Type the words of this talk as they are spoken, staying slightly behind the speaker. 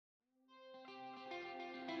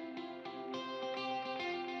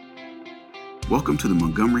Welcome to the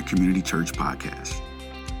Montgomery Community Church Podcast.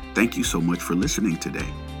 Thank you so much for listening today.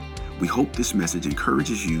 We hope this message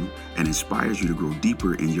encourages you and inspires you to grow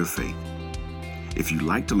deeper in your faith. If you'd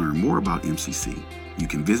like to learn more about MCC, you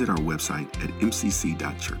can visit our website at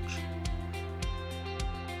mcc.church.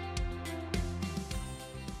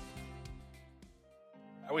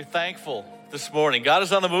 Are we thankful this morning? God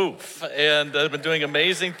is on the move and has been doing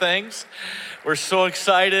amazing things. We're so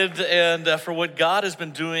excited for what God has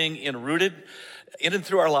been doing in Rooted in and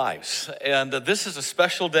through our lives. And this is a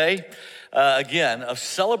special day, again, of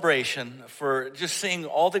celebration for just seeing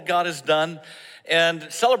all that God has done and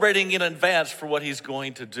celebrating in advance for what he's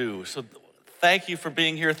going to do. So thank you for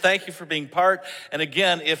being here. Thank you for being part. And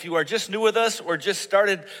again, if you are just new with us or just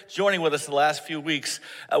started joining with us the last few weeks,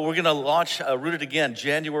 we're going to launch Rooted again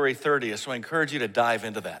January 30th. So I encourage you to dive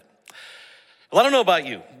into that. Well, I don't know about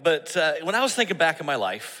you, but when I was thinking back in my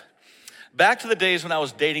life, back to the days when I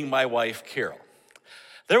was dating my wife, Carol,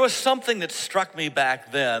 there was something that struck me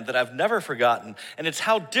back then that I've never forgotten, and it's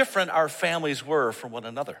how different our families were from one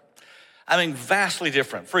another. I mean, vastly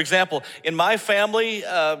different. For example, in my family,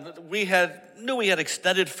 we had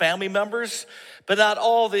extended family members, but not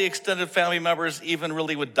all the extended family members even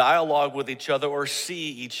really would dialogue with each other or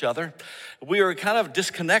see each other. We were kind of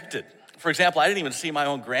disconnected. For example, I didn't even see my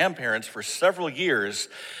own grandparents for several years.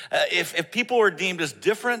 If people were deemed as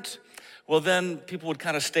different, well, then people would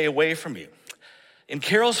kind of stay away from you. In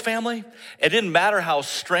Carol's family, it didn't matter how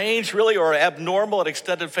strange, really, or abnormal an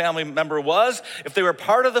extended family member was. If they were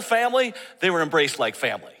part of the family, they were embraced like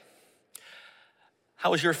family.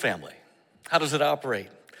 How is your family? How does it operate?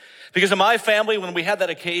 Because in my family, when we had that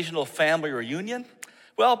occasional family reunion,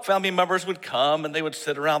 well, family members would come and they would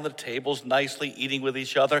sit around the tables nicely eating with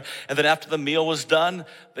each other. And then after the meal was done,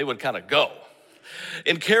 they would kind of go.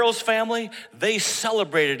 In Carol's family, they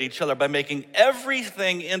celebrated each other by making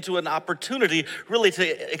everything into an opportunity really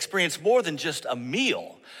to experience more than just a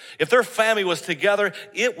meal. If their family was together,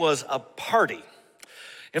 it was a party.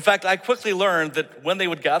 In fact, I quickly learned that when they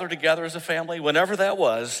would gather together as a family, whenever that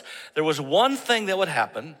was, there was one thing that would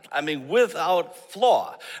happen, without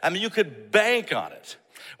flaw. You could bank on it.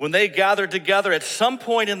 When they gathered together, at some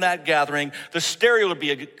point in that gathering, the stereo would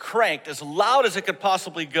be cranked as loud as it could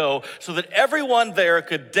possibly go so that everyone there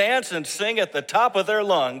could dance and sing at the top of their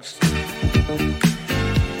lungs.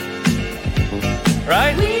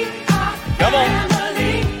 Right? Come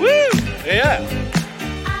on. Woo! Yeah.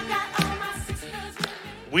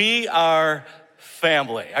 We are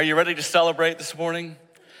family. Are you ready to celebrate this morning?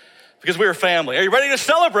 Because we are family. Are you ready to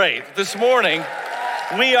celebrate this morning?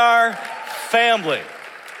 We are family.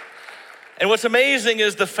 And what's amazing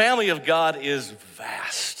is the family of God is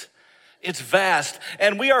vast. It's vast.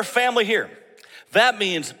 And we are family here. That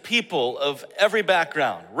means people of every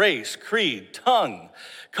background, race, creed, tongue,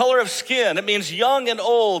 color of skin. It means young and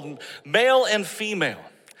old, male and female.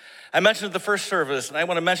 I mentioned it the first service, and I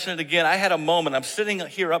want to mention it again. I had a moment. I'm sitting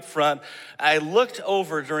here up front. I looked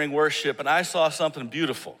over during worship, and I saw something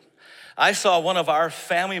beautiful. I saw one of our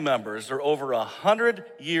family members. They're over 100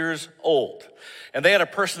 years old. And they had a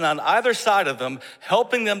person on either side of them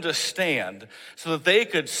helping them to stand so that they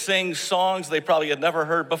could sing songs they probably had never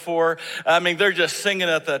heard before. They're just singing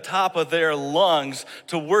at the top of their lungs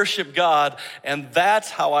to worship God. And that's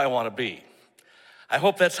how I want to be. I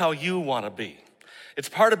hope that's how you want to be. It's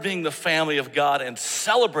part of being the family of God and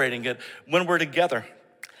celebrating it when we're together.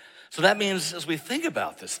 So that means as we think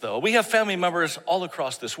about this, though, we have family members all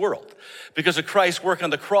across this world because of Christ's work on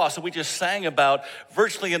the cross that we just sang about.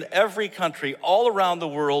 Virtually in every country, all around the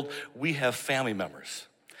world, we have family members.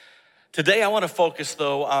 Today, I want to focus,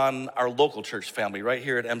 though, on our local church family right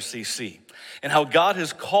here at MCC and how God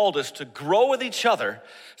has called us to grow with each other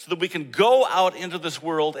so that we can go out into this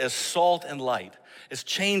world as salt and light, as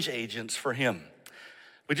change agents for him.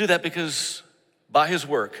 We do that because by his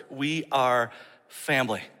work, we are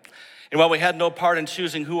family. And while we had no part in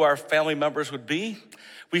choosing who our family members would be,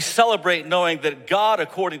 we celebrate knowing that God,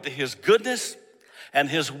 according to his goodness and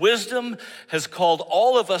his wisdom, has called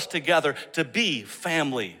all of us together to be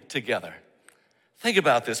family together. Think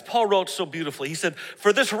about this. Paul wrote so beautifully. He said,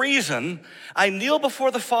 "For this reason, I kneel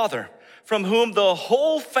before the Father, from whom the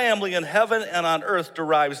whole family in heaven and on earth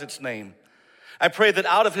derives its name. I pray that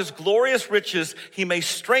out of his glorious riches, he may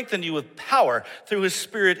strengthen you with power through his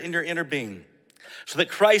Spirit in your inner being, so that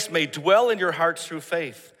Christ may dwell in your hearts through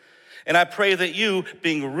faith. And I pray that you,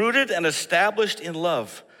 being rooted and established in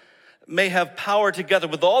love, may have power together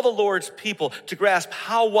with all the Lord's people to grasp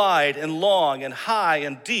how wide and long and high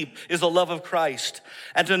and deep is the love of Christ,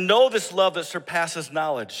 and to know this love that surpasses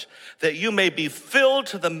knowledge, that you may be filled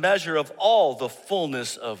to the measure of all the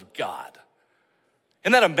fullness of God."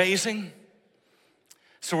 Isn't that amazing?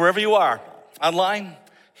 So wherever you are, online,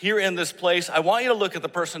 here in this place, I want you to look at the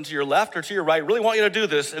person to your left or to your right. I really want you to do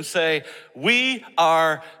this and say, we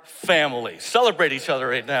are family. Celebrate each other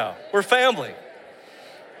right now. We're family.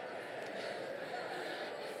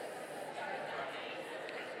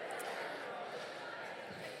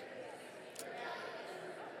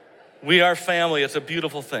 We are family. It's a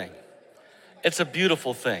beautiful thing. It's a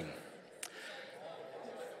beautiful thing.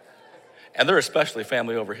 And they're especially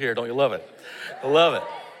family over here. Don't you love it? I love it.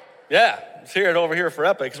 Yeah, let's hear it over here for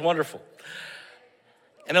Epic. It's wonderful.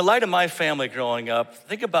 And in light of my family growing up,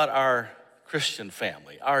 think about our Christian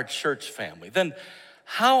family, our church family. Then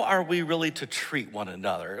how are we really to treat one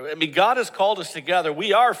another? I mean, God has called us together.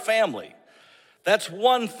 We are family. That's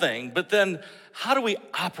one thing. But then how do we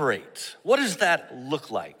operate? What does that look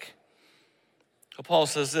like? So Paul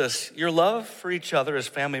says this, your love for each other as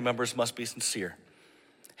family members must be sincere.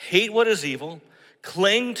 Hate what is evil,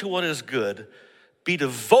 cling to what is good, be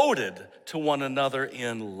devoted to one another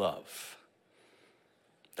in love.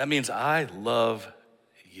 That means I love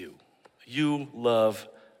you. You love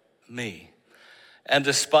me. And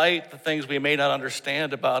despite the things we may not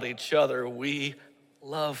understand about each other, we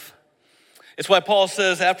love. It's why Paul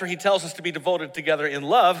says after he tells us to be devoted together in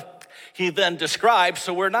love, he then describes,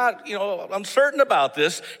 so we're not, uncertain about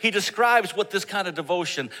this, he describes what this kind of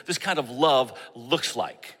devotion, this kind of love looks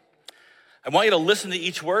like. I want you to listen to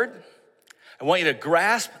each word. I want you to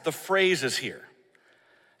grasp the phrases here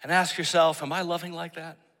and ask yourself, am I loving like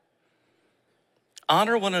that?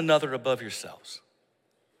 Honor one another above yourselves.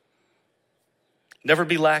 Never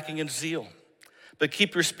be lacking in zeal, but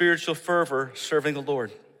keep your spiritual fervor serving the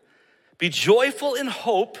Lord. Be joyful in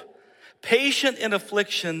hope, patient in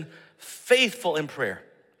affliction, faithful in prayer.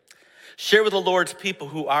 Share with the Lord's people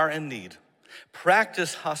who are in need.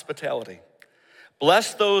 Practice hospitality.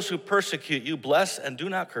 Bless those who persecute you. Bless and do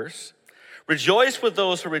not curse. Rejoice with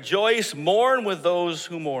those who rejoice. Mourn with those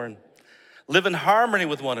who mourn. Live in harmony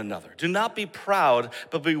with one another. Do not be proud,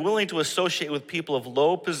 but be willing to associate with people of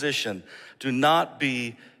low position. Do not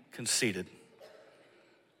be conceited.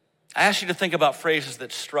 I asked you to think about phrases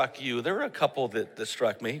that struck you. There were a couple that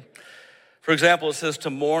struck me. For example, it says to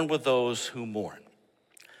mourn with those who mourn.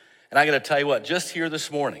 And I got to tell you what, just here this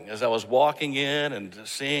morning, as I was walking in and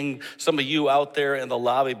seeing some of you out there in the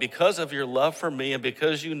lobby, because of your love for me and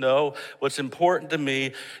because you know what's important to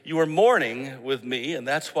me, you were mourning with me, and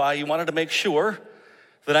that's why you wanted to make sure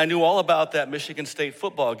that I knew all about that Michigan State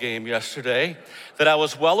football game yesterday, that I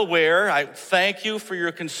was well aware. I thank you for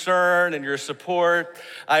your concern and your support.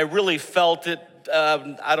 I really felt it.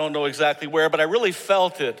 I don't know exactly where, but I really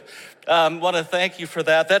felt it. I want to thank you for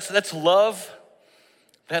that. That's love.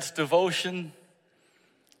 That's devotion.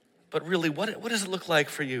 But really, what does it look like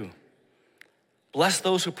for you? Bless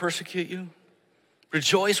those who persecute you.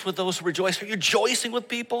 Rejoice with those who rejoice. Are you rejoicing with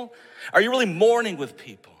people? Are you really mourning with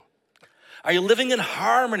people? Are you living in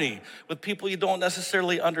harmony with people you don't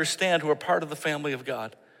necessarily understand who are part of the family of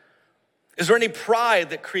God? Is there any pride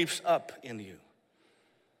that creeps up in you?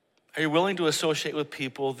 Are you willing to associate with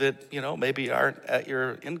people that, maybe aren't at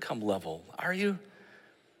your income level? Are you?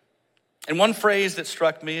 And one phrase that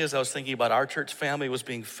struck me as I was thinking about our church family was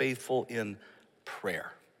being faithful in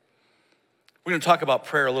prayer. We're going to talk about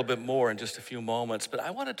prayer a little bit more in just a few moments, but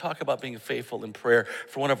I want to talk about being faithful in prayer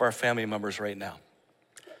for one of our family members right now.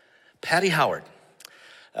 Patty Howard.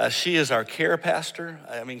 She is our care pastor.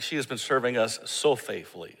 I mean, she has been serving us so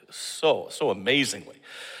faithfully, so amazingly.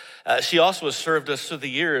 She also has served us through the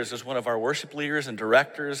years as one of our worship leaders and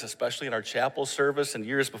directors, especially in our chapel service and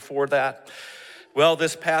years before that. Well,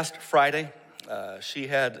 this past Friday, she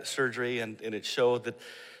had surgery and it showed that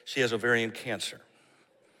she has ovarian cancer.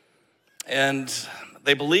 And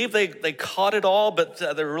they believe they caught it all, but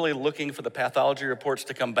they're really looking for the pathology reports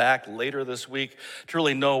to come back later this week to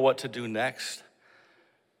really know what to do next.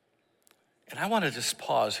 And I want to just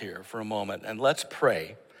pause here for a moment and let's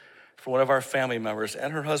pray for one of our family members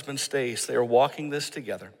and her husband, Stace. They are walking this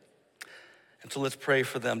together. And so let's pray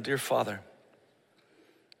for them. Dear Father,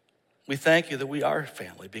 we thank you that we are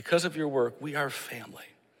family. Because of your work, we are family.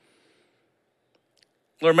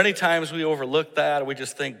 Lord, many times we overlook that. We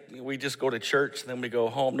just think we just go to church and then we go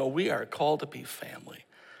home. No, we are called to be family,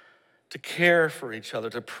 to care for each other,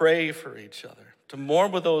 to pray for each other, to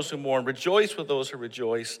mourn with those who mourn, rejoice with those who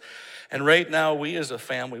rejoice. And right now, we as a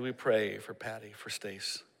family, we pray for Patty, for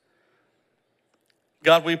Stace.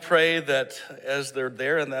 God, we pray that as they're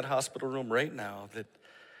there in that hospital room right now, that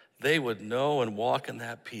they would know and walk in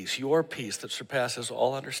that peace, your peace that surpasses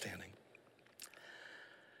all understanding.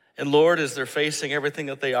 And Lord, as they're facing everything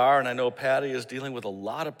that they are, and I know Patty is dealing with a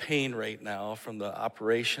lot of pain right now from the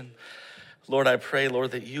operation, Lord, I pray,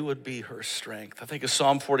 Lord, that you would be her strength. I think of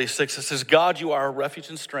Psalm 46. It says, God, you are a refuge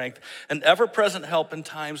and strength, an ever-present help in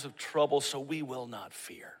times of trouble, so we will not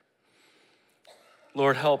fear.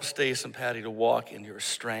 Lord, help Stace and Patty to walk in your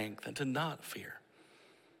strength and to not fear.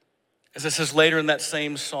 As it says later in that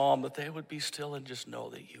same psalm, that they would be still and just know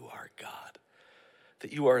that you are God,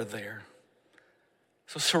 that you are there.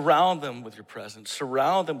 So surround them with your presence,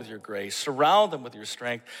 surround them with your grace, surround them with your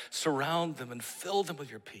strength, surround them and fill them with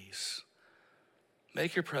your peace.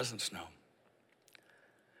 Make your presence known.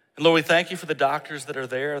 And Lord, we thank you for the doctors that are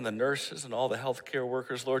there and the nurses and all the healthcare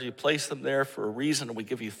workers. Lord, you place them there for a reason, and we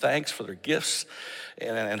give you thanks for their gifts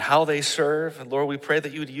and how they serve. And Lord, we pray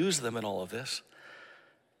that you would use them in all of this.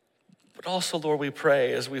 But also, Lord, we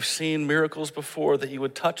pray, as we've seen miracles before, that you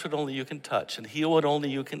would touch what only you can touch and heal what only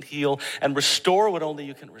you can heal and restore what only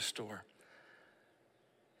you can restore.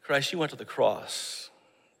 Christ, you went to the cross.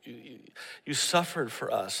 You suffered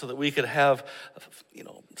for us so that we could have,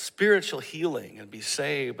 spiritual healing and be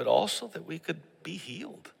saved, but also that we could be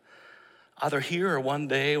healed, either here or one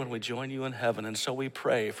day when we join you in heaven. And so we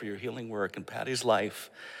pray for your healing work in Patty's life.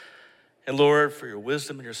 And Lord, for your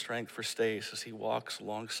wisdom and your strength for Stace as he walks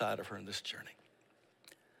alongside of her in this journey.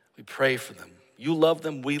 We pray for them. You love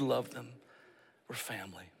them. We love them. We're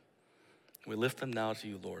family. We lift them now to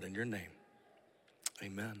you, Lord, in your name.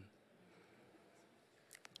 Amen.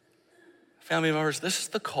 Family members, this is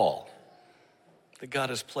the call that God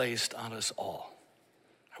has placed on us all.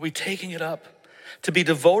 Are we taking it up? To be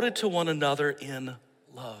devoted to one another in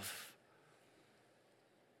love.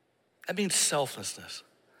 That means selflessness.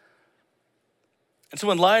 And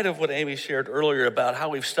so in light of what Amy shared earlier about how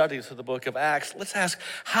we've studied through the book of Acts, let's ask,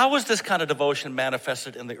 how was this kind of devotion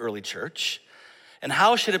manifested in the early church? And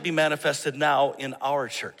how should it be manifested now in our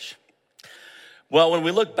church? Well, when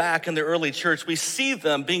we look back in the early church, we see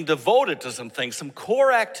them being devoted to some things, some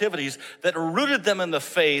core activities that rooted them in the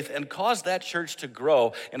faith and caused that church to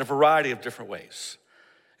grow in a variety of different ways.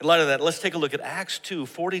 In light of that, let's take a look at Acts 2,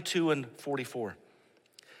 42 and 44.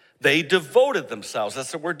 They devoted themselves,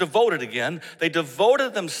 that's the word devoted again. They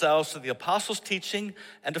devoted themselves to the apostles' teaching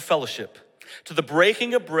and to fellowship, to the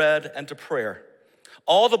breaking of bread and to prayer.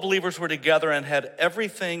 All the believers were together and had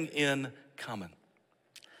everything in common.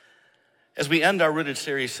 As we end our Rooted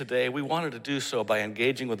series today, we wanted to do so by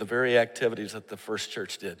engaging with the very activities that the first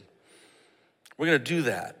church did. We're going to do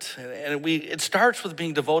that. And it starts with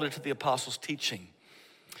being devoted to the apostles' teaching.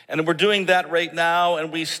 And we're doing that right now, and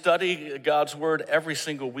we study God's word every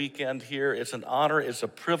single weekend here. It's an honor, it's a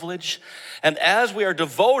privilege. And as we are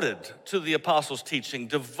devoted to the apostles' teaching,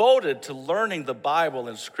 devoted to learning the Bible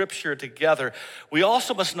and Scripture together, we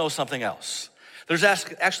also must know something else. There's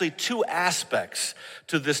actually two aspects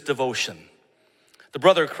to this devotion. The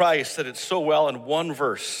brother Christ said it so well in one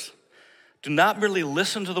verse. Do not merely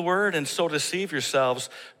listen to the word and so deceive yourselves.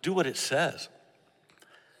 Do what it says.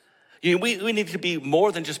 We need to be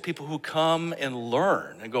more than just people who come and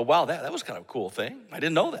learn and go, wow, that was kind of a cool thing. I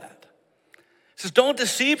didn't know that. He says, don't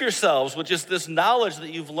deceive yourselves with just this knowledge that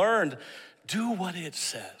you've learned. Do what it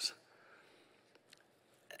says.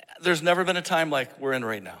 There's never been a time like we're in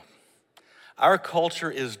right now. Our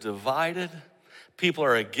culture is divided. People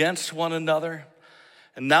are against one another.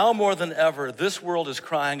 And now more than ever, this world is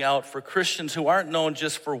crying out for Christians who aren't known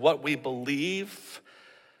just for what we believe.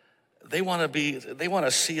 They want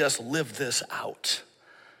to see us live this out.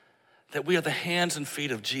 That we are the hands and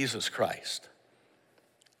feet of Jesus Christ.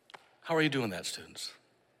 How are you doing that, students?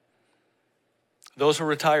 Those who are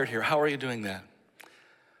retired here, how are you doing that?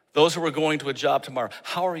 Those who are going to a job tomorrow,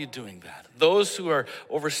 how are you doing that? Those who are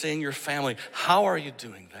overseeing your family, how are you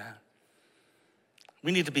doing that?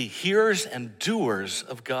 We need to be hearers and doers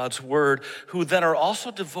of God's word, who then are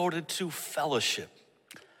also devoted to fellowship.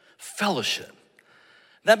 Fellowship.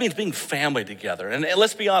 That means being family together. And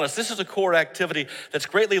let's be honest, this is a core activity that's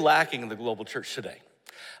greatly lacking in the global church today.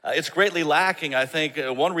 It's greatly lacking, I think.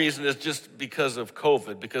 One reason is just because of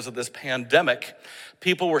COVID, because of this pandemic.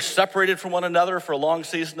 People were separated from one another for a long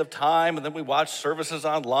season of time, and then we watched services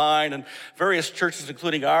online, and various churches,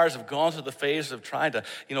 including ours, have gone through the phase of trying to,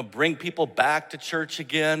 bring people back to church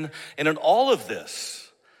again. And in all of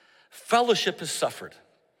this, fellowship has suffered.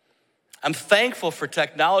 I'm thankful for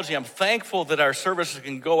technology. I'm thankful that our services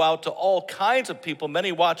can go out to all kinds of people,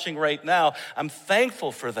 many watching right now. I'm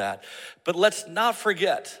thankful for that. But let's not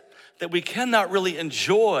forget that we cannot really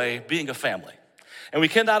enjoy being a family. And we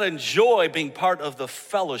cannot enjoy being part of the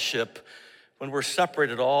fellowship when we're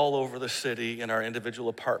separated all over the city in our individual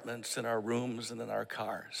apartments, in our rooms, and in our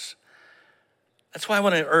cars. That's why I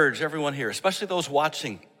want to urge everyone here, especially those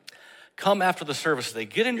watching, Come after the service today.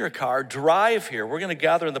 Get in your car, drive here. We're going to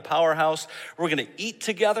gather in the Powerhouse. We're going to eat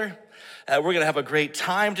together. We're going to have a great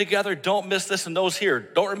time together. Don't miss this. And those here,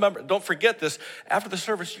 don't forget this. After the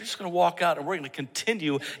service, you're just going to walk out and we're going to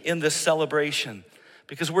continue in this celebration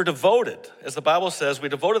because we're devoted. As the Bible says, we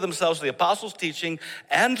devoted themselves to the apostles' teaching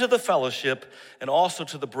and to the fellowship and also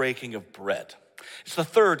to the breaking of bread. It's the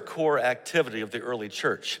third core activity of the early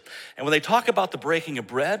church. And when they talk about the breaking of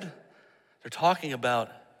bread, they're talking about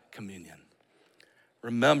communion,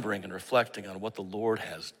 remembering and reflecting on what the Lord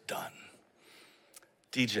has done.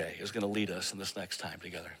 DJ is going to lead us in this next time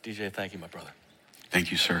together. DJ, thank you, my brother.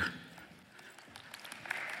 Thank you, sir.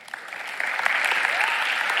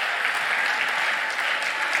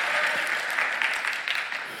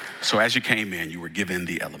 So as you came in, you were given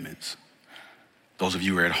the elements. Those of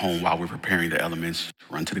you who are at home while we're preparing the elements,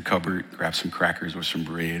 run to the cupboard, grab some crackers or some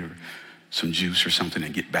bread or some juice or something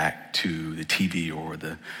and get back to the TV or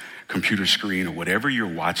the computer screen or whatever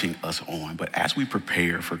you're watching us on. But as we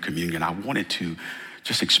prepare for communion, I wanted to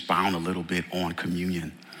just expound a little bit on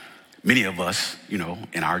communion. Many of us,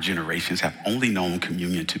 in our generations have only known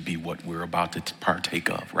communion to be what we're about to partake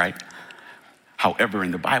of, right? However,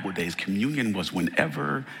 in the Bible days, communion was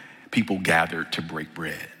whenever people gathered to break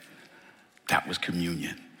bread. That was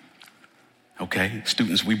communion. Okay,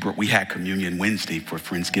 students, we had communion Wednesday for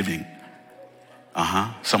Friendsgiving.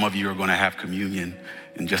 Some of you are going to have communion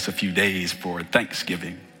in just a few days for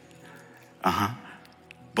Thanksgiving.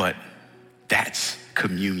 But that's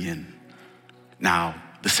communion. Now,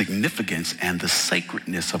 the significance and the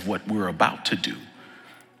sacredness of what we're about to do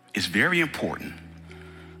is very important.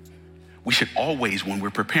 We should always, when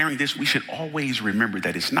we're preparing this, we should always remember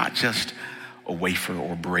that it's not just a wafer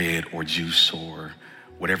or bread or juice or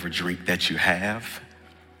whatever drink that you have,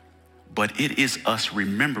 but it is us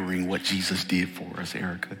remembering what Jesus did for us,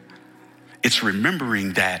 Erica. It's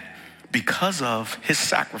remembering that because of his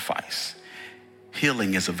sacrifice,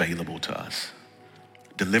 healing is available to us.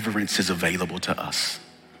 Deliverance is available to us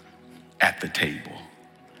at the table.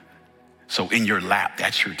 So in your lap,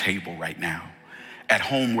 that's your table right now. At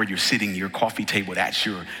home where you're sitting, your coffee table, that's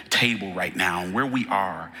your table right now. And where we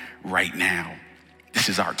are right now, this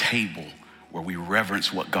is our table where we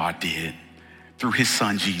reverence what God did through his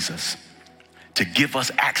son Jesus to give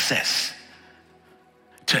us access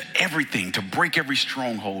to everything, to break every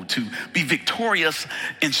stronghold, to be victorious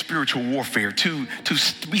in spiritual warfare, to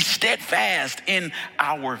be steadfast in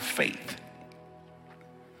our faith.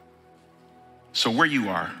 So where you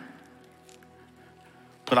are,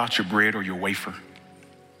 put out your bread or your wafer.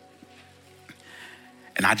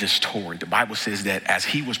 And I just tore it. The Bible says that as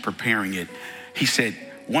he was preparing it, he said,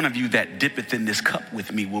 one of you that dippeth in this cup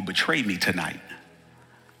with me will betray me tonight.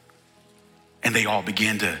 And they all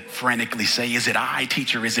began to frantically say, is it I,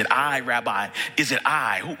 teacher? Is it I, rabbi? Is it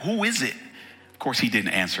I? Who is it? Of course, he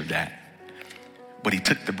didn't answer that. But he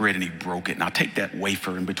took the bread and he broke it. Now take that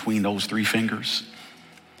wafer in between those three fingers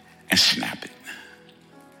and snap it.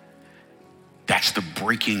 That's the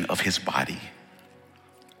breaking of his body.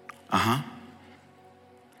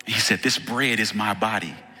 He said, this bread is my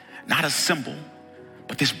body. Not a symbol,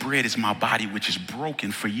 but this bread is my body, which is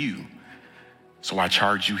broken for you. So I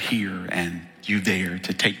charge you here and you there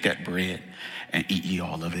to take that bread and eat ye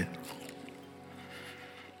all of it.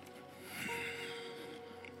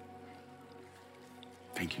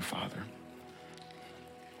 Thank you, Father.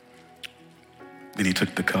 Then he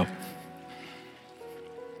took the cup.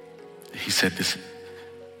 He said, this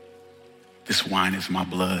wine is my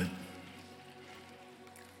blood,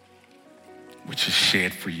 which is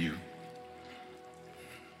shed for you.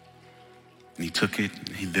 And he took it,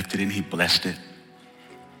 and he lifted it, and he blessed it.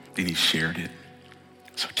 Then he shared it.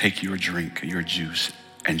 So take your drink, your juice,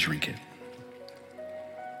 and drink it.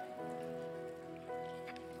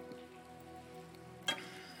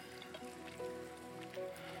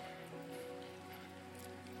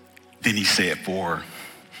 Then he said, for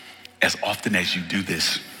as often as you do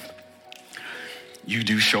this, you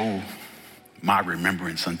do show my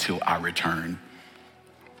remembrance until I return.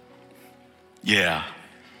 Yeah.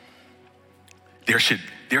 There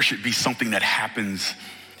should be something that happens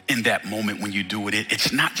in that moment when you do it.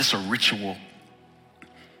 It's not just a ritual,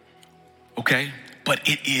 okay? But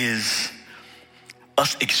it is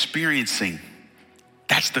us experiencing.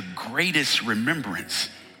 That's the greatest remembrance.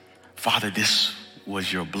 Father, this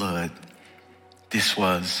was your blood. This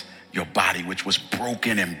was your body, which was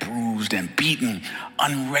broken and bruised and beaten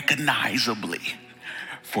unrecognizably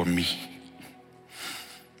for me.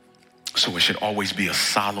 So it should always be a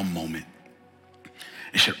solemn moment.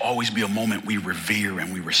 It should always be a moment we revere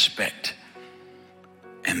and we respect,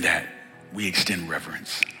 and that we extend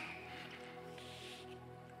reverence.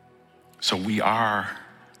 So we are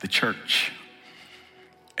the church,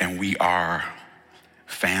 and we are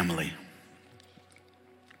family.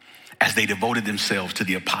 As they devoted themselves to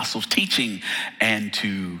the apostles' teaching and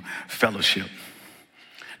to fellowship,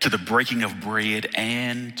 to the breaking of bread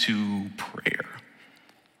and to prayer.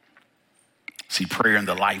 See, prayer in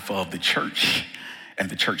the life of the church and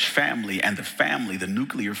the church family and the family, the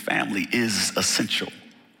nuclear family, is essential.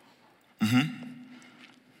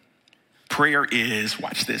 Prayer is,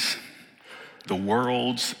 watch this, the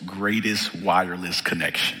world's greatest wireless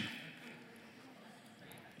connection.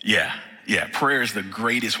 Yeah, prayer is the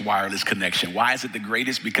greatest wireless connection. Why is it the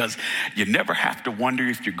greatest? Because you never have to wonder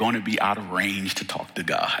if you're going to be out of range to talk to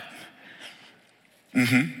God.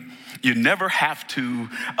 You never have to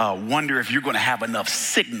wonder if you're going to have enough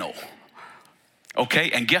signal.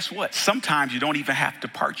 Okay, and guess what? Sometimes you don't even have to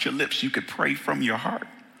part your lips. You could pray from your heart,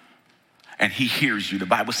 and he hears you. The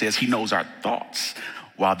Bible says he knows our thoughts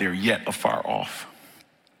while they're yet afar off.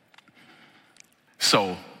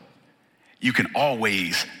 So you can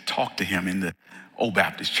always talk to him. In the Old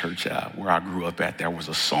Baptist church where I grew up at, there was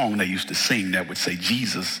a song they used to sing that would say,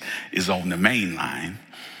 Jesus is on the main line,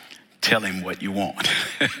 tell him what you want.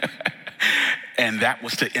 And that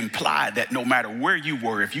was to imply that no matter where you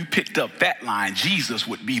were, if you picked up that line, Jesus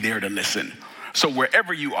would be there to listen. So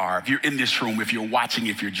wherever you are, if you're in this room, if you're watching,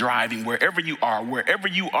 if you're driving, wherever you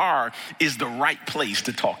are is the right place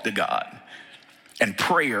to talk to God. And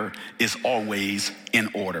prayer is always in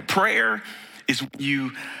order. Prayer is when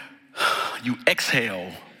you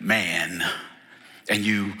exhale man and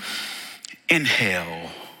you inhale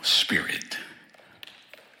spirit.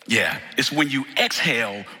 Yeah, it's when you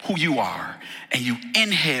exhale who you are and you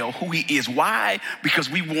inhale who he is. Why? Because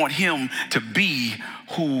we want him to be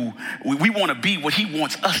who, we want to be what he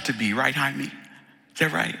wants us to be, right, Jaime? Is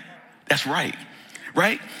that right? That's right.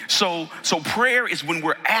 Right? So prayer is when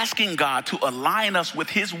we're asking God to align us with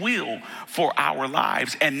his will for our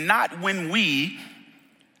lives, and not when we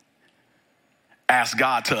ask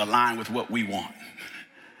God to align with what we want.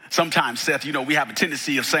 Sometimes, Seth, we have a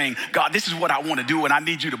tendency of saying, God, this is what I want to do and I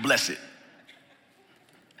need you to bless it.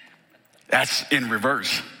 That's in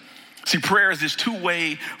reverse. See, prayer is this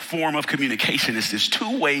two-way form of communication. It's this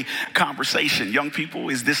two-way conversation. Young people,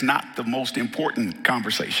 is this not the most important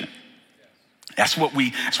conversation? That's what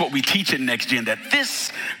we teach in Next Gen, that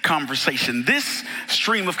this conversation, this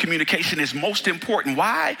stream of communication is most important.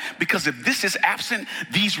 Why? Because if this is absent,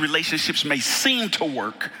 these relationships may seem to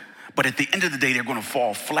work, but at the end of the day, they're going to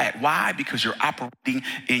fall flat. Why? Because you're operating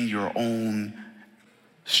in your own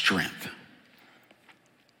strength.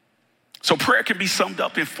 So prayer can be summed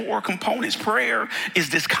up in 4 components. Prayer is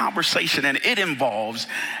this conversation, and it involves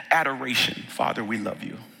adoration. Father, we love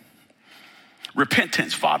you.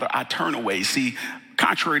 Repentance, Father, I turn away. See,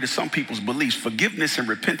 contrary to some people's beliefs, forgiveness and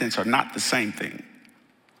repentance are not the same thing.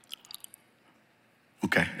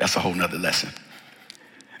 Okay, that's a whole nother lesson.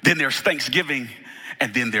 Then there's thanksgiving,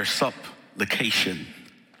 and then there's supplication.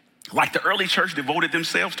 Like the early church devoted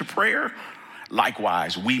themselves to prayer,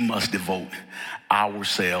 likewise, we must devote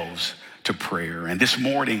ourselves to prayer. And this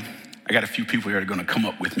morning, I got a few people here that are going to come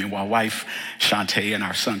up with me. My wife, Shantae, and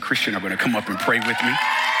our son, Christian, are going to come up and pray with me.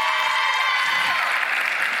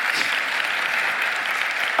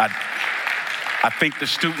 I think the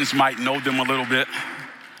students might know them a little bit.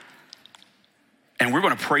 And we're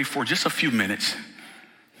going to pray for just a few minutes.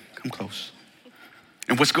 Come close.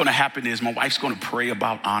 And what's going to happen is my wife's going to pray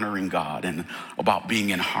about honoring God and about being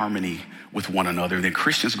in harmony with one another. And then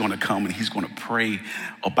Christian's going to come and he's going to pray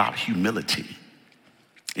about humility.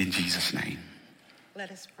 In Jesus' name. Let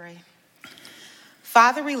us pray.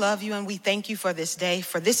 Father, we love you and we thank you for this day,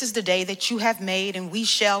 for this is the day that you have made and we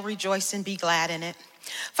shall rejoice and be glad in it.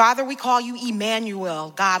 Father, we call you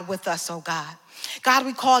Emmanuel, God with us, oh God. God,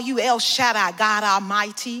 we call you El Shaddai, God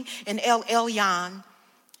Almighty, and El Elyon.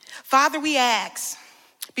 Father, we ask,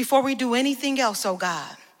 before we do anything else, oh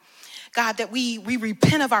God, God, that we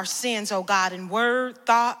repent of our sins, oh God, in word,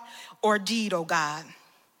 thought, or deed, oh God.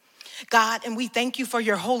 God, and we thank you for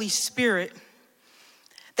your Holy Spirit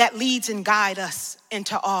that leads and guides us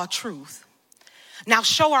into all truth. Now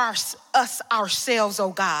show us ourselves,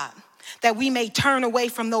 oh God, that we may turn away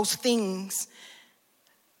from those things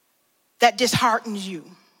that dishearten you.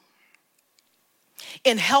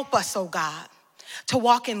 And help us, oh God, to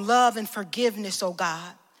walk in love and forgiveness, oh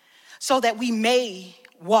God, so that we may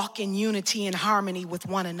walk in unity and harmony with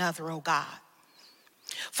one another, oh God.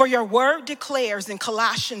 For your word declares in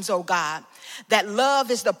Colossians, oh God, that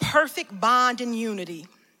love is the perfect bond in unity.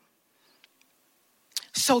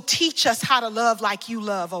 So teach us how to love like you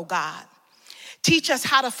love, oh God. Teach us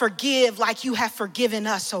how to forgive like you have forgiven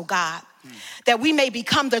us, oh God. that we may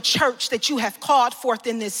become the church that you have called forth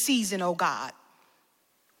in this season, oh God.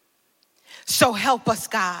 So help us,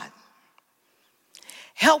 God.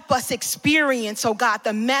 Help us experience, oh God,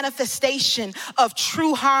 the manifestation of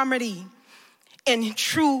true harmony and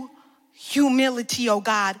true humility, oh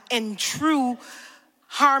God, and true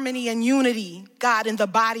harmony and unity, God, in the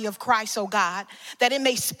body of Christ, oh God, that it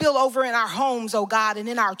may spill over in our homes, oh God, and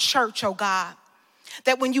in our church, oh God,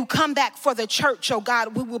 that when you come back for the church, oh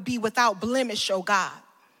God, we will be without blemish, oh God.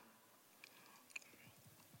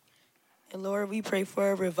 And Lord, we pray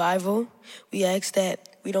for a revival. We ask that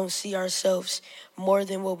we don't see ourselves more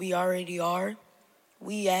than what we already are.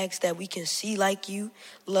 We ask that we can see like you,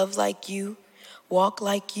 love like you, walk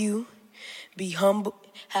like you, be humble,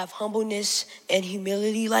 have humbleness and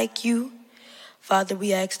humility like you. Father,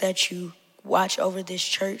 we ask that you watch over this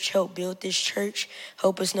church, help build this church,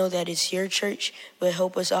 help us know that it's your church, but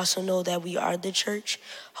help us also know that we are the church.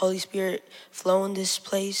 Holy Spirit, flow in this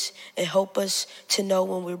place and help us to know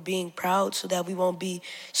when we're being proud so that we won't be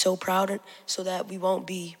so proud,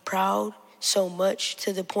 so much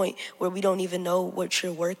to the point where we don't even know what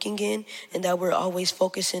you're working in and that we're always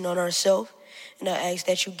focusing on ourselves. And I ask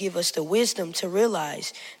that you give us the wisdom to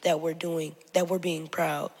realize that we're being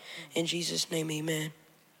proud. In Jesus' name, amen.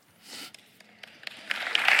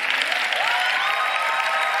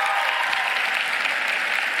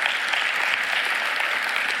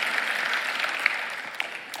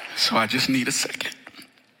 So I just need a second.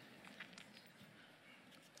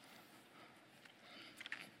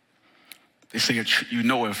 They say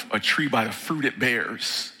if a tree by the fruit it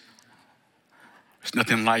bears. There's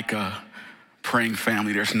nothing like a praying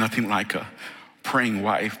family. There's nothing like a praying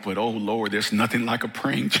wife. But oh Lord, there's nothing like a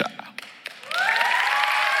praying child.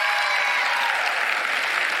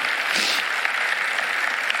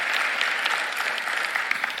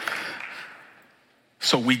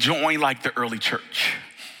 So we join like the early church.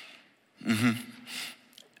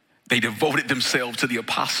 They devoted themselves to the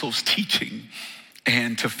apostles' teaching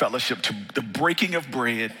and to fellowship, to the breaking of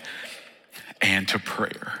bread and to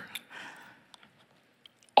prayer.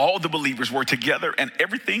 All the believers were together and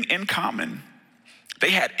everything in common.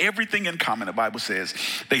 They had everything in common, the Bible says.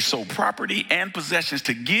 They sold property and possessions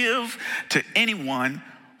to give to anyone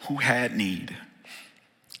who had need.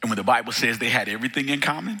 And when the Bible says they had everything in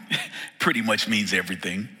common, pretty much means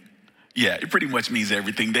everything. Yeah, it pretty much means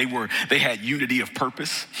everything. They had unity of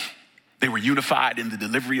purpose. They were unified in the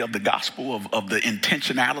delivery of the gospel, of the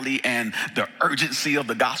intentionality and the urgency of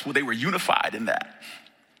the gospel. They were unified in that.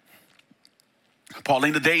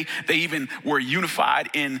 Paulina, they even were unified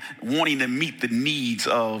in wanting to meet the needs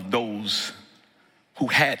of those who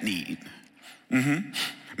had need.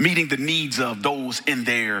 Meeting the needs of those in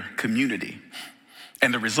their community.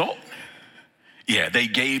 And the result? Yeah, they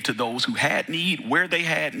gave to those who had need, where they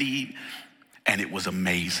had need, and it was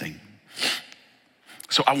amazing.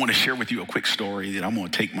 So I want to share with you a quick story that I'm going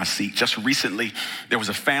to take my seat. Just recently, there was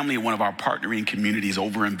a family in one of our partnering communities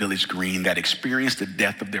over in Village Green that experienced the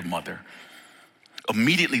death of their mother.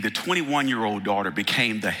 Immediately, the 21-year-old daughter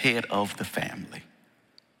became the head of the family.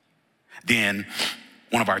 Then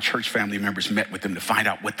one of our church family members met with them to find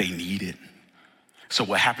out what they needed. So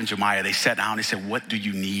what happened, Jemiah, they sat down, they said, what do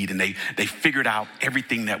you need? And they figured out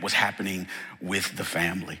everything that was happening with the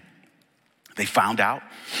family. They found out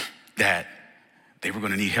that they were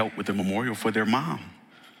going to need help with the memorial for their mom.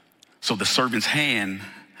 So the servant's hand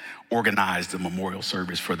organized the memorial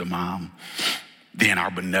service for the mom. Then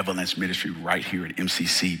our benevolence ministry right here at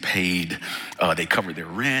MCC paid, they covered their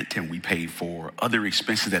rent and we paid for other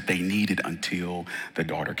expenses that they needed until the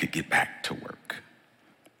daughter could get back to work.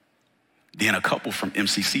 Then a couple from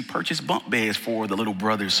MCC purchased bunk beds for the little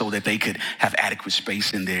brothers so that they could have adequate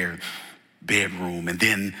space in their bedroom. And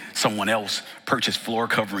then someone else purchased floor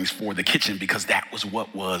coverings for the kitchen because that was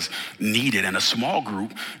what was needed. And a small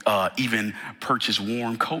group even purchased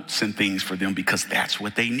warm coats and things for them because that's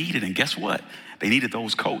what they needed. And guess what? They needed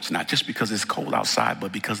those coats, not just because it's cold outside,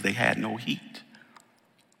 but because they had no heat.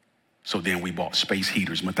 So then we bought space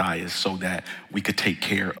heaters, Matthias, so that we could take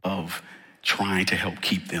care of trying to help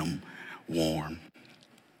keep them warm.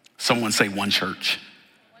 Someone say one church,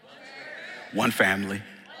 one family.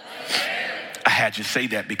 I had you say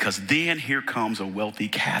that because then here comes a wealthy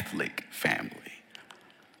Catholic family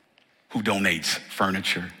who donates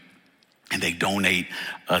furniture and they donate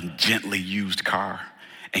a gently used car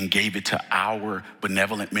and gave it to our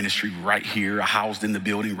benevolent ministry right here, housed in the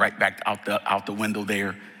building, right back out the window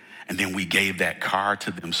there. And then we gave that car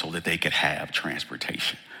to them so that they could have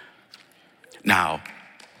transportation. Now,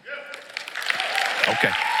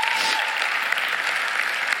 okay.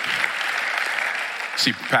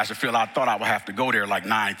 See, Pastor Phil, I thought I would have to go there like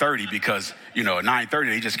 9:30 because, at 9:30,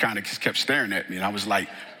 they just kind of kept staring at me. And I was like,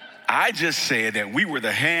 I just said that we were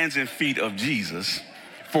the hands and feet of Jesus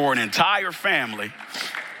for an entire family.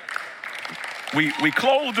 We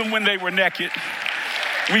clothed them when they were naked.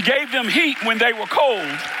 We gave them heat when they were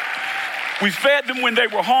cold. We fed them when they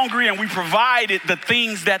were hungry, and we provided the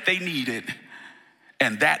things that they needed.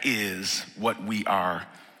 And that is what we are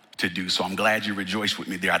to do. So I'm glad you rejoiced with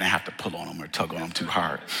me there. I didn't have to pull on them or tug on them too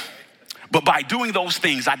hard. But by doing those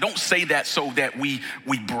things, I don't say that so that we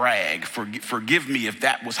brag. Forgive me if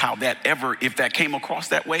that was how if that came across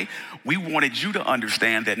that way. We wanted you to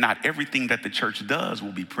understand that not everything that the church does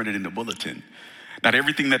will be printed in the bulletin. Not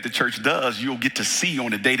everything that the church does, you'll get to see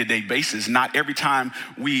on a day-to-day basis. Not every time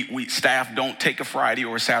we staff don't take a Friday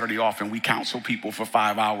or a Saturday off and we counsel people for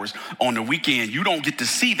 5 hours on the weekend. You don't get to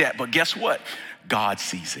see that, but guess what? God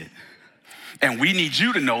sees it. And we need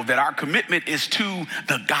you to know that our commitment is to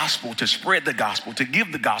the gospel, to spread the gospel, to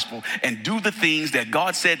give the gospel, and do the things that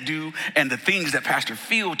God said do, and the things that Pastor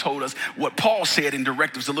Phil told us, what Paul said in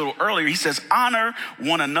directives a little earlier. He says, honor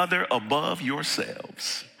one another above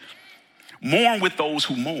yourselves. Mourn with those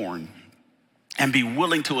who mourn, and be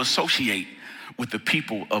willing to associate with the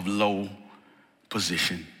people of low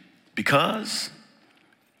position. Because,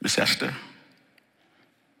 Miss Esther,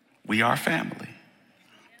 we are family.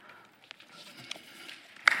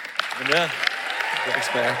 Amen. Thanks,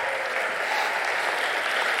 man.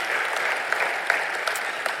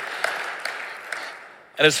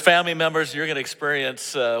 And as family members, you're going to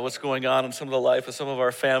experience what's going on in some of the life of some of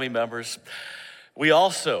our family members. We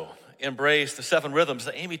also embrace the 7 rhythms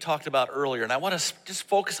that Amy talked about earlier. And I want to just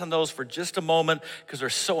focus on those for just a moment because they're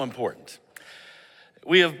so important.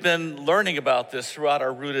 We have been learning about this throughout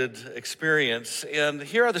our Rooted experience. And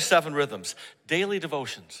here are the 7 rhythms. Daily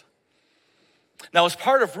devotions. Now, as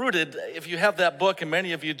part of Rooted, if you have that book, and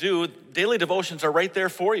many of you do, daily devotions are right there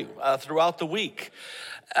for you throughout the week.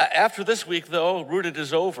 After this week, though, Rooted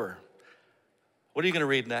is over. What are you going to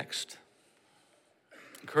read next?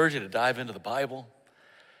 I encourage you to dive into the Bible.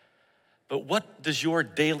 But what does your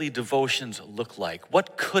daily devotions look like?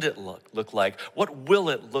 What could it look like? What will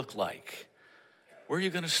it look like? Where are you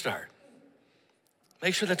going to start?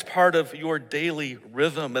 Make sure that's part of your daily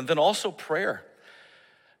rhythm. And then also prayer.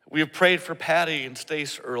 We have prayed for Patty and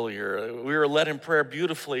Stace earlier. We were led in prayer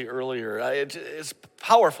beautifully earlier. It's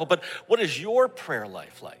powerful, but what is your prayer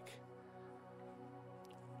life like?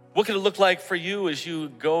 What could it look like for you as you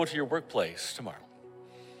go to your workplace tomorrow?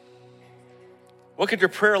 What could your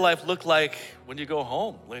prayer life look like when you go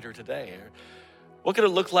home later today? What could it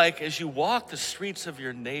look like as you walk the streets of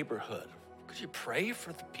your neighborhood? Could you pray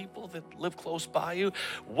for the people that live close by you?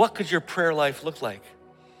 What could your prayer life look like?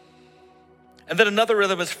 And then another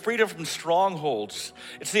rhythm is freedom from strongholds.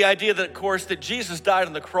 It's the idea that, of course, that Jesus died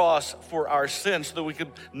on the cross for our sins so that we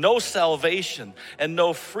could know salvation and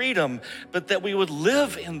know freedom, but that we would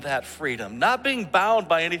live in that freedom, not being bound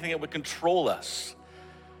by anything that would control us.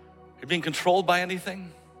 You're being controlled by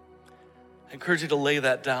anything? I encourage you to lay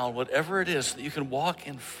that down, whatever it is, so that you can walk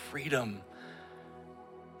in freedom.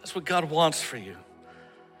 That's what God wants for you.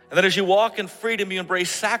 And then as you walk in freedom, you embrace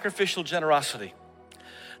sacrificial generosity.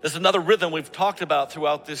 There's another rhythm we've talked about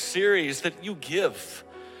throughout this series, that you give.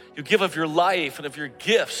 You give of your life and of your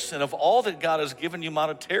gifts and of all that God has given you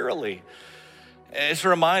monetarily. And it's a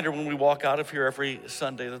reminder when we walk out of here every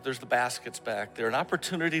Sunday that there's the baskets back there, an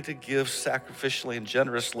opportunity to give sacrificially and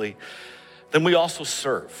generously. Then we also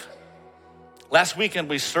serve. Last weekend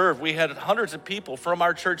we served. We had hundreds of people from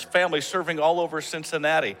our church family serving all over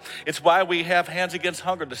Cincinnati. It's why we have Hands Against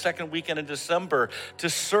Hunger the second weekend in December, to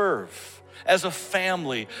serve as a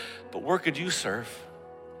family. But where could you serve?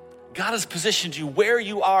 God has positioned you where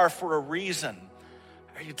you are for a reason.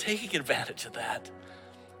 Are you taking advantage of that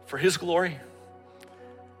for His glory?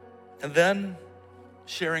 And then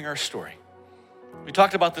sharing our story. We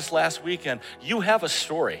talked about this last weekend. You have a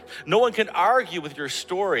story. No one can argue with your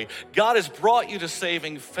story. God has brought you to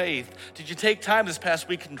saving faith. Did you take time this past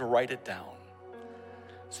weekend to write it down?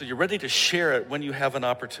 So you're ready to share it when you have an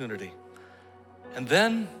opportunity. And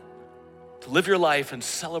then to live your life in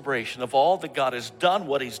celebration of all that God has done,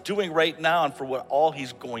 what He's doing right now, and for what all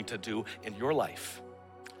He's going to do in your life.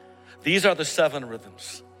 These are the 7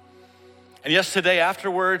 rhythms. And yes, today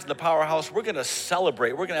afterwards in the Powerhouse, we're going to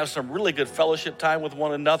celebrate. We're going to have some really good fellowship time with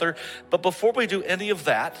one another. But before we do any of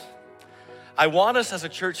that, I want us as a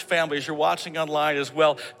church family, as you're watching online as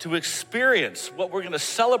well, to experience what we're going to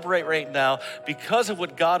celebrate right now because of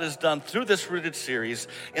what God has done through this Rooted series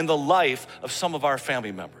in the life of some of our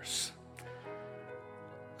family members.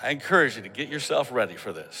 I encourage you to get yourself ready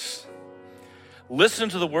for this. Listen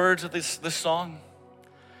to the words of this song.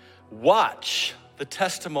 watch the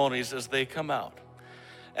testimonies as they come out.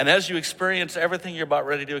 And as you experience everything you're about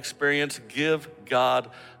ready to experience, give God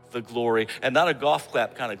the glory. And not a golf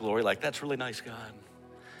clap kind of glory, like that's really nice, God.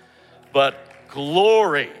 But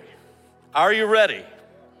glory. Are you ready?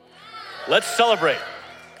 Let's celebrate.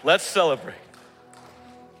 Let's celebrate.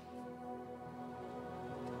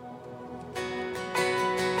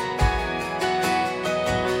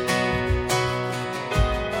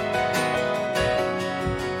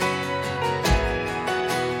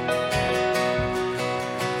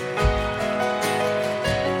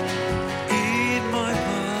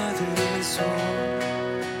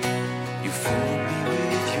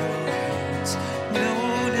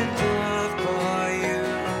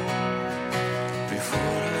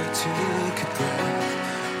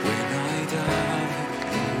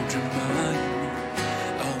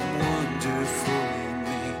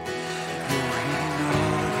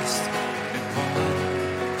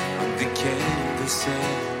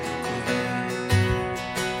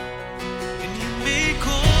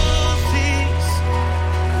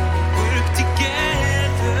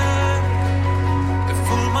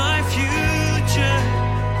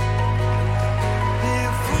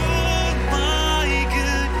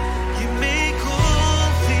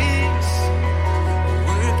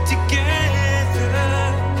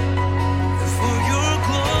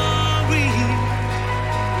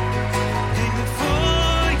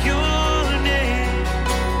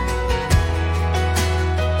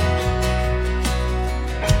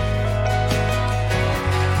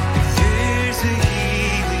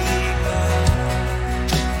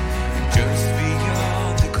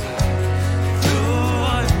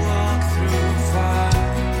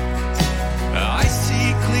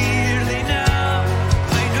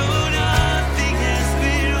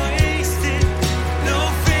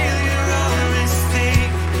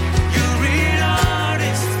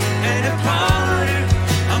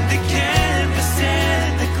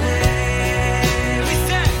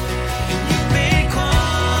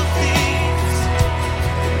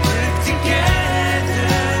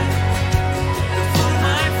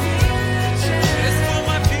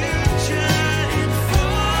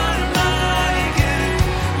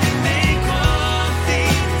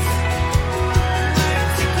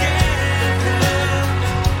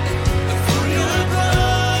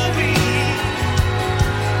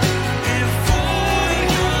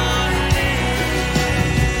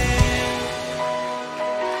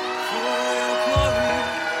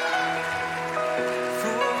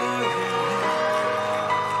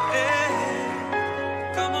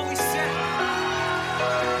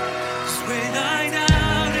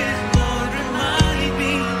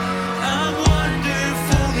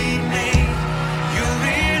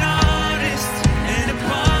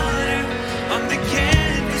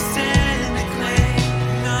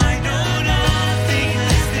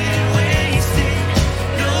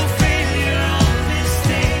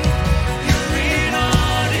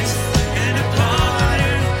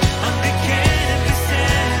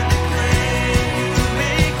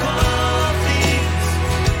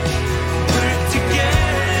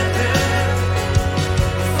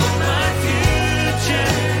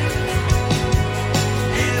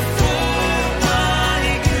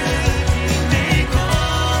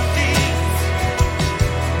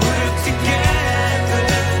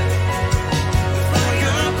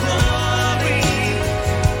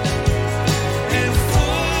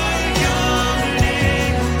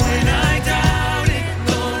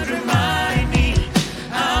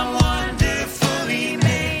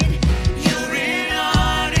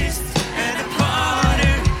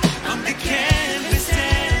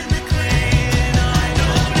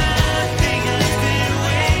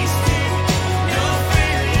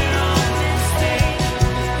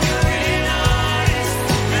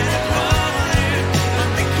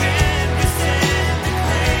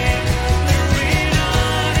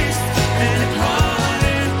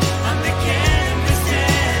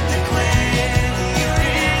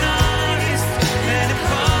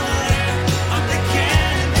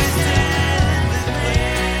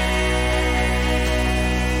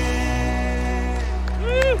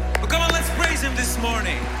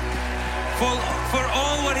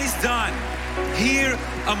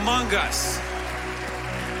 among us.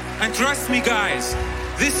 And trust me, guys,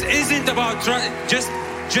 this isn't about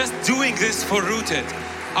just doing this for Rooted.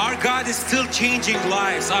 Our God is still changing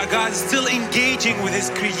lives. Our God is still engaging with His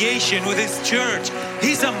creation, with His church.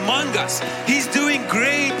 He's among us. He's doing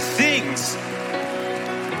great things.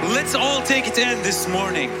 Let's all take it in this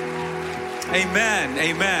morning. Amen,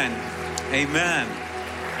 amen, amen.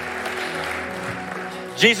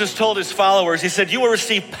 Jesus told His followers, He said, you will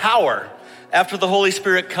receive power after the Holy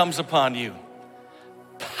Spirit comes upon you?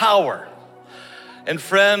 Power. And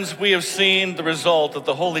friends, we have seen the result of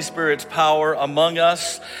the Holy Spirit's power among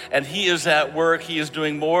us, and He is at work. He is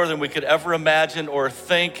doing more than we could ever imagine or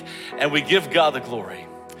think, and we give God the glory.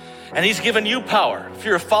 And He's given you power. If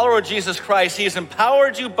you're a follower of Jesus Christ, He has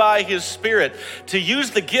empowered you by His Spirit to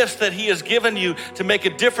use the gifts that He has given you to make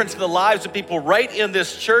a difference in the lives of people right in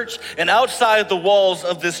this church and outside the walls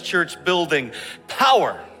of this church building.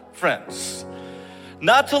 Power, friends.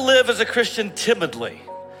 Not to live as a Christian timidly,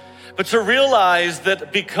 but to realize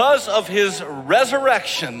that because of His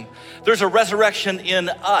resurrection, there's a resurrection in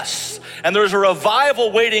us. And there's a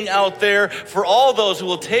revival waiting out there for all those who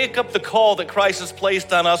will take up the call that Christ has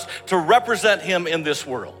placed on us to represent Him in this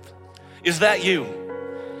world. Is that you?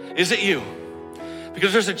 Is it you?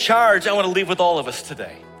 Because there's a charge I want to leave with all of us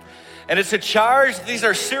today. And it's a charge, these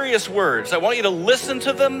are serious words. I want you to listen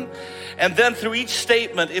to them. And then through each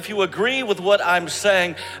statement, if you agree with what I'm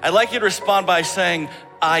saying, I'd like you to respond by saying,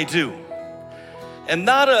 I do. And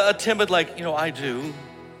not a timid I do.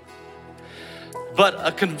 But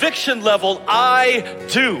a conviction level, I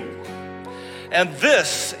do. And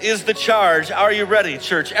this is the charge. Are you ready,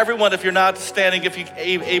 church? Everyone, if you're not standing, if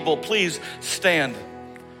you're able, please stand.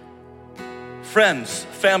 Friends,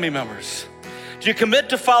 family members, do you commit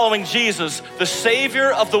to following Jesus, the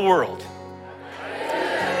Savior of the world?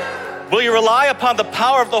 Will you rely upon the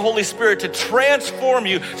power of the Holy Spirit to transform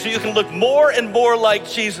you so you can look more and more like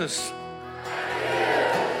Jesus?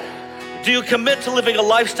 Do you commit to living a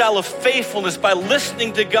lifestyle of faithfulness by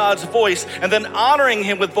listening to God's voice and then honoring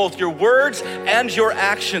Him with both your words and your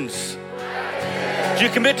actions? Do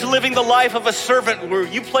you commit to living the life of a servant where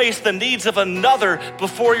you place the needs of another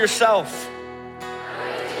before yourself?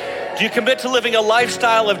 Do you commit to living a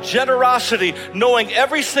lifestyle of generosity, knowing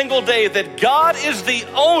every single day that God is the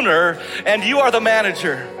owner and you are the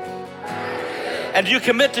manager? And do you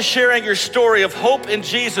commit to sharing your story of hope in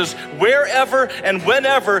Jesus wherever and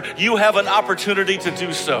whenever you have an opportunity to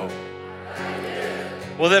do so?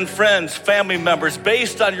 Well then, friends, family members,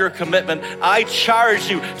 based on your commitment, I charge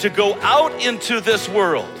you to go out into this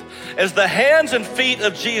world as the hands and feet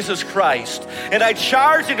of Jesus Christ. And I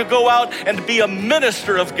charge you to go out and be a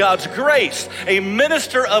minister of God's grace, a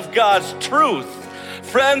minister of God's truth.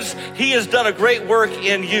 Friends, He has done a great work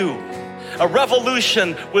in you, a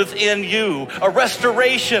revolution within you, a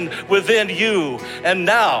restoration within you. And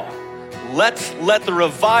now, let's let the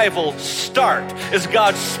revival start as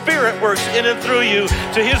God's Spirit works in and through you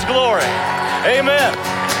to His glory. Amen.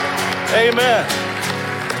 Amen.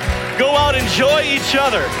 Go out, enjoy each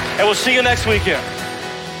other, and we'll see you next weekend.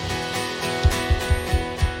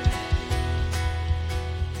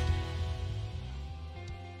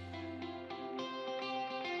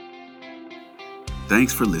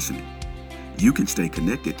 Thanks for listening. You can stay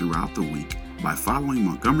connected throughout the week by following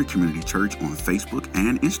Montgomery Community Church on Facebook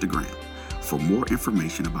and Instagram. For more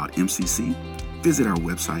information about MCC, visit our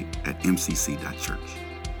website at mcc.church.